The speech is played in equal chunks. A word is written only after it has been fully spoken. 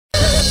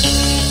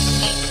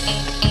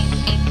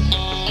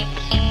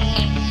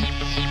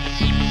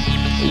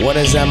What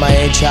is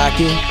MIH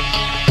hockey?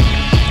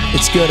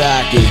 It's good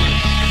hockey.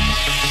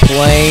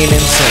 Plain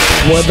and simple.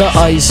 We're the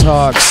Ice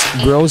Hawks.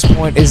 Grosse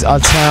Pointe is our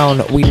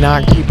town. We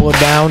knock people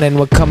down and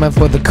we're coming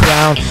for the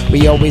crown.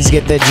 We always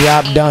get the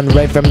job done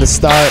right from the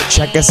start.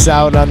 Check us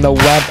out on the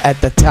web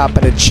at the top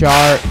of the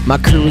chart. My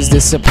crew is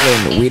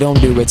disciplined. We don't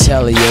do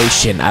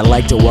retaliation. I'd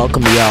like to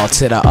welcome y'all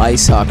to the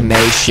Ice Hawk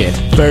Nation.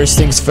 First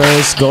things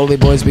first, goalie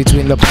boys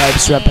between the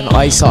pipes, reppin'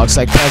 Ice Hawks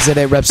like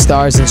President rep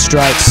stars and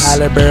stripes.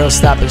 Pilot barrel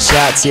stopping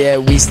shots, yeah,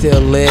 we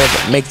still live.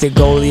 Make the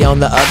goalie on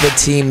the other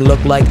team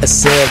look like a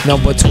sieve.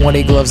 Number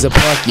 20 gloves a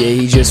puck, yeah,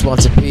 he just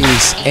wants a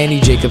piece. Andy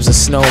Jacobs a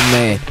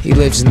snowman, he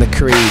lives in the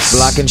crease.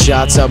 Blocking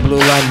shots, our blue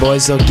line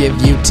boys, they'll give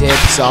you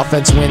tips.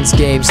 Offense wins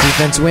games,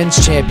 defense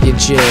wins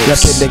championships.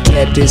 Reppin' the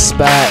captain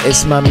spot,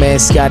 it's my man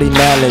Scotty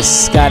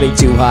Malice. Scotty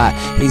too hot,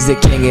 he's the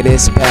king of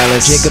this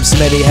palace. Jacob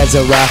Smitty has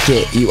a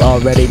rocket, you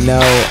already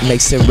know.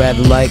 Makes the red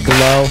light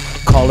glow,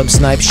 call him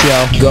Snipe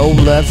Show. Go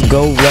left,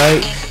 go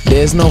right,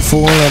 there's no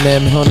fooling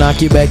him. He'll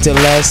knock you back to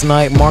last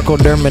night, Marco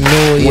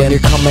Dermanulian. When you're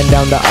coming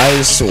down the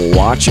ice,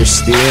 watch your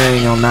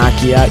steering. He'll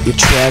knock you out your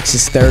tracks,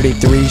 it's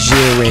 33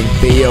 jeering.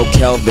 Theo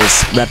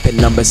Kelvis,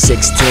 reppin' number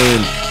 16.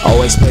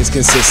 Always plays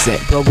consistent,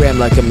 programmed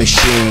like a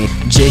machine.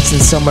 Jason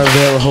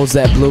Somerville holds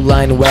that blue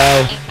line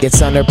well.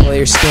 Gets under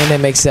player skin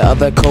and makes the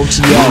other coach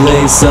yell. We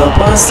lace up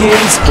our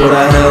skates, put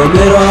our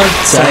helmet on,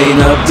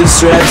 tighten up the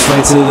straps,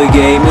 fight till the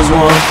game is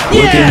won.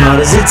 Working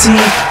hard as a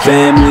team,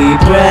 family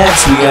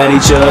perhaps. We got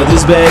each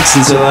other's backs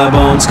until our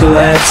bones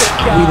collapse.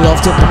 We love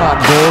to pop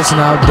goals,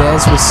 now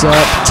that's what's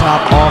up.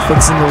 Top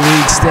offense in the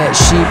league, stat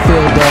sheet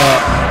filled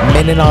up.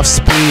 Minute off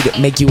speed,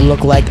 make you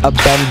look like a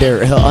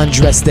bender. He'll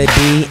undress the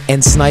D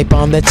and snipe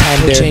on the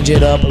tender. He'll change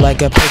it up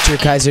like a pitcher,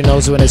 Kaiser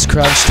knows when it's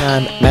crunch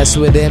time. Mess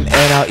with him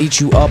and I'll eat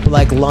you up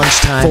like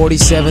lunchtime.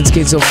 47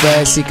 skates so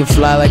fast he can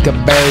fly like a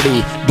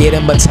birdie. Get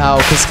him a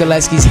towel cause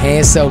Koleski's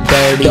hands so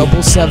dirty.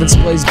 Double sevens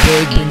plays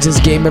big, brings his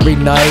game every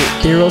night.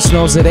 Theros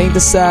knows it ain't the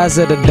size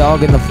of the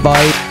dog in the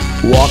fight.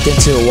 Walk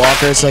into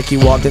walkers like you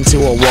walked into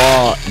a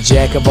wall.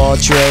 Jack of all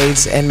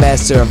trades and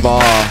master of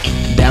all.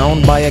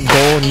 Down by a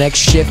goal, next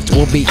shift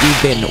will be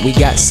even. We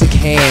got sick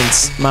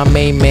hands, my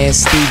main man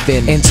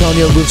Steven.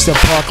 Antonio roofs the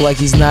puck like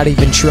he's not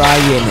even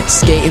trying.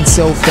 Skating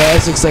so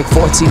fast, looks like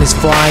 14 is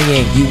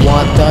flying. You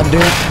want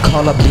thunder?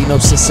 Call up Dino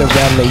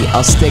Cicerelli.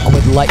 I'll stick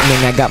with lightning,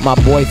 I got my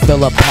boy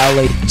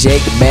Filippelli.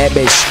 Jake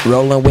Babish,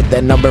 rolling with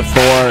the number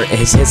 4.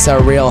 His hits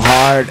are real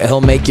hard,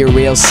 he'll make you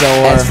real sore.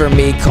 As for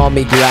me, call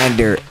me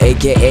Grinder,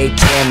 aka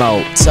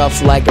Camo.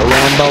 Tough like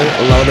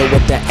Rambo, loaded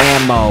with the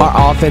ammo.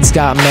 Our offense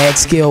got mad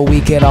skill,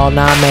 we could all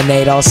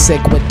nominate. All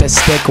sick with the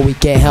stick, we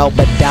can't help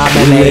but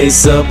dominate. We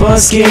lace up our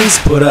skates,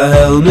 put our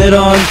helmet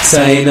on,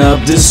 tighten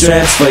up the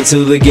straps, fight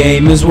till the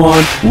game is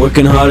won.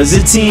 Working hard as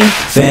a team,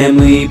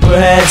 family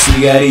perhaps.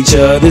 We got each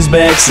other's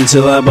backs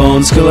until our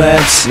bones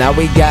collapse. Now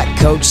we got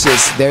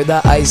coaches, they're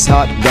the Ice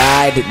Hawk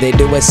guide. They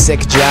do a sick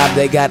job,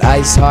 they got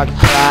Ice Hawk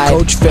pride.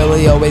 Coach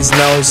Philly always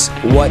knows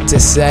what to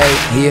say.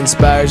 He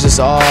inspires us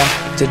all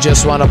to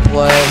just wanna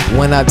play.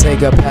 When I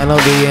take a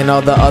penalty and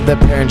all the other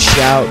parents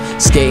shout,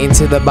 skating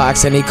to the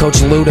box and he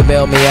Coach Lou to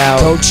bail me out.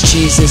 Coach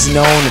Cheese is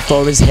known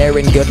for his hair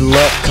and good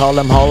look. Call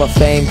him Hall of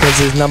Fame cause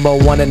he's number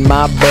 1 in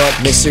my book.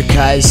 Mr.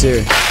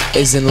 Kaiser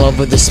is in love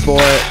with the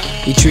sport.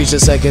 He treats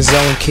us like his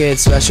own kid.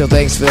 Special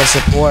thanks for the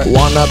support.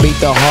 Wanna beat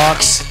the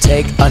Hawks?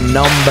 Take a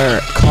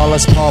number. Call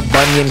us Paul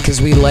Bunyan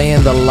cause we lay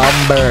in the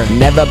lumber.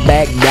 Never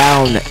back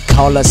down,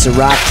 call us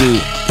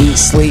Rocky. Eat,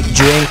 sleep,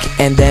 drink,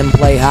 and then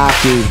play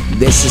hockey.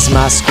 This is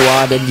my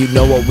squad and you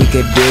know what we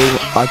could do.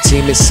 Our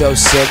team is so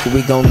sick,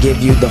 we gon'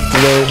 give you the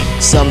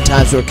flu.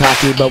 Sometimes we're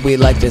cocky but we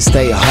like to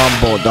stay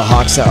humble. The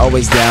Hawks are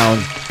always down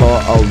for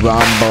a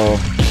rumble.